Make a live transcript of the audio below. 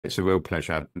It's a real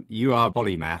pleasure. You are a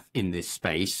polymath in this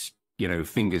space,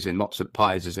 fingers in lots of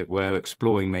pies, as it were,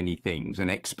 exploring many things, an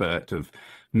expert of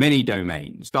many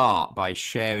domains. Start by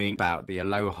sharing about the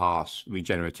ALOHAS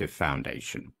Regenerative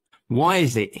Foundation. Why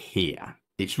is it here?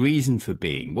 Its reason for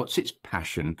being, what's its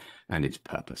passion and its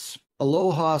purpose?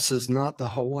 Alohas is not the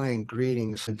Hawaiian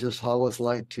greetings. I just always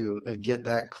like to get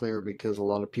that clear because a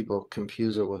lot of people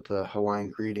confuse it with the Hawaiian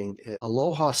greeting.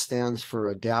 Aloha stands for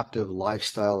Adaptive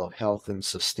Lifestyle of Health and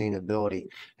Sustainability.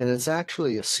 And it's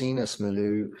actually a sinus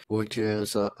manu, which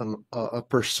is a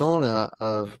persona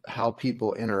of how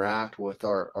people interact with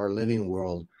our living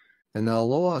world. And the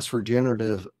Alohas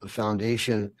Regenerative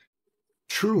Foundation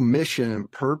true mission and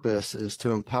purpose is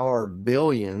to empower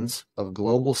billions of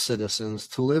global citizens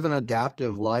to live an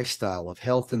adaptive lifestyle of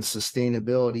health and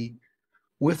sustainability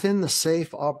within the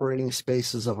safe operating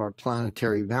spaces of our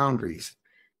planetary boundaries,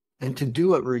 and to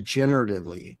do it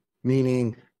regeneratively,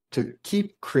 meaning to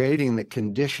keep creating the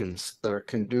conditions that are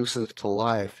conducive to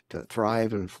life to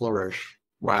thrive and flourish.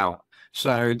 Wow.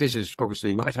 So this is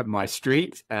obviously right up my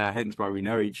street, hence why we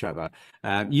know each other.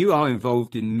 You are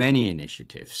involved in many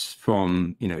initiatives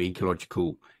from,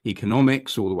 ecological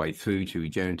economics all the way through to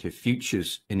regenerative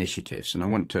futures initiatives. And I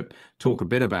want to talk a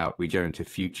bit about regenerative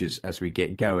futures as we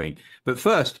get going. But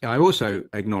first, I also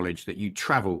acknowledge that you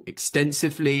travel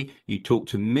extensively. You talk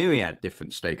to myriad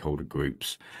different stakeholder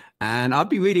groups. And I'd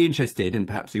be really interested, and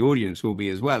perhaps the audience will be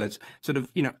as well, as sort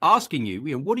of, asking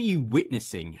you, what are you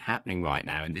witnessing happening right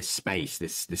now in this space,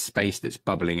 this space that's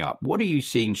bubbling up? What are you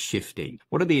seeing shifting?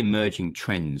 What are the emerging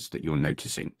trends that you're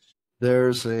noticing?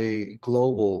 There's a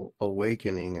global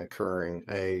awakening occurring,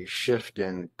 a shift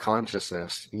in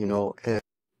consciousness.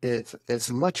 It's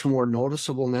much more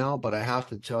noticeable now, but I have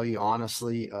to tell you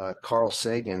honestly, Carl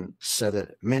Sagan said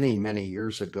it many, many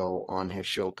years ago on his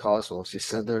show Cosmos. He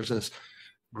said there's this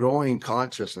growing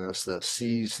consciousness that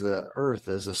sees the earth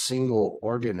as a single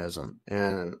organism,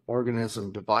 and an organism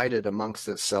divided amongst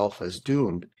itself as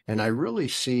doomed. And I really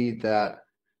see that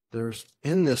there's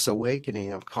in this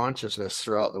awakening of consciousness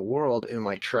throughout the world in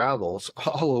my travels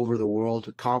all over the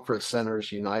world, conference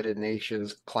centers, United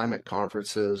Nations, climate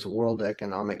conferences, World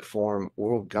Economic Forum,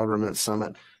 World Government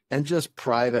Summit, and just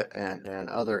private and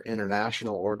other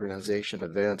international organization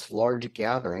events, large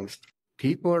gatherings.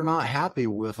 People are not happy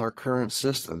with our current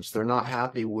systems. They're not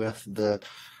happy with the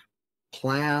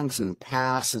plans and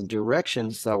paths and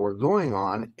directions that we're going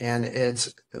on. And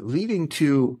it's leading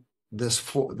to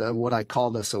what I call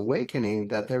this awakening,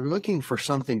 that they're looking for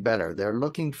something better. They're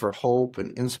looking for hope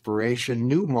and inspiration,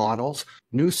 new models,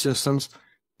 new systems,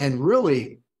 and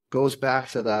really goes back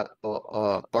to that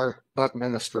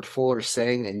Buckminster Fuller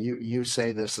saying, and you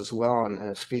say this as well,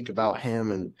 and speak about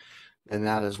him and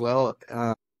that as well.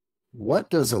 What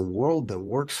does a world that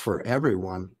works for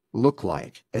everyone look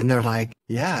like? And they're like,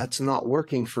 yeah, it's not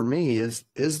working for me. Is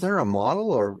there a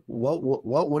model, or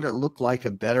what would it look like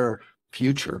a better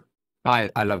future?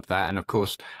 I love that. And of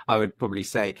course, I would probably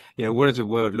say, what does a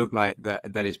world look like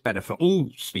that is better for all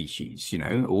species,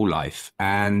 all life?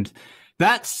 And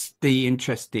that's the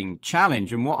interesting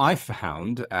challenge. And what I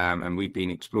found, and we've been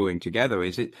exploring together,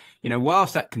 is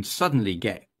whilst that can suddenly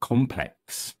get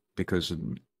complex because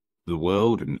the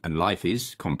world and life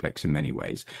is complex in many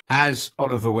ways. As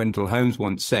Oliver Wendell Holmes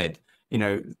once said,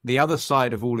 the other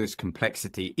side of all this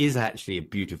complexity is actually a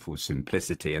beautiful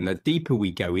simplicity. And the deeper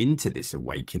we go into this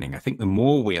awakening, I think the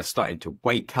more we are starting to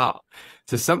wake up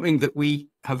to something that we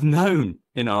have known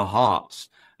in our hearts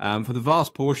for the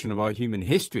vast portion of our human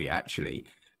history, actually.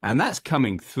 And that's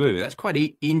coming through. That's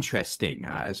quite interesting.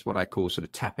 It's what I call sort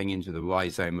of tapping into the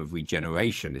rhizome of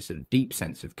regeneration. It's a deep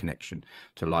sense of connection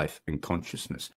to life and consciousness.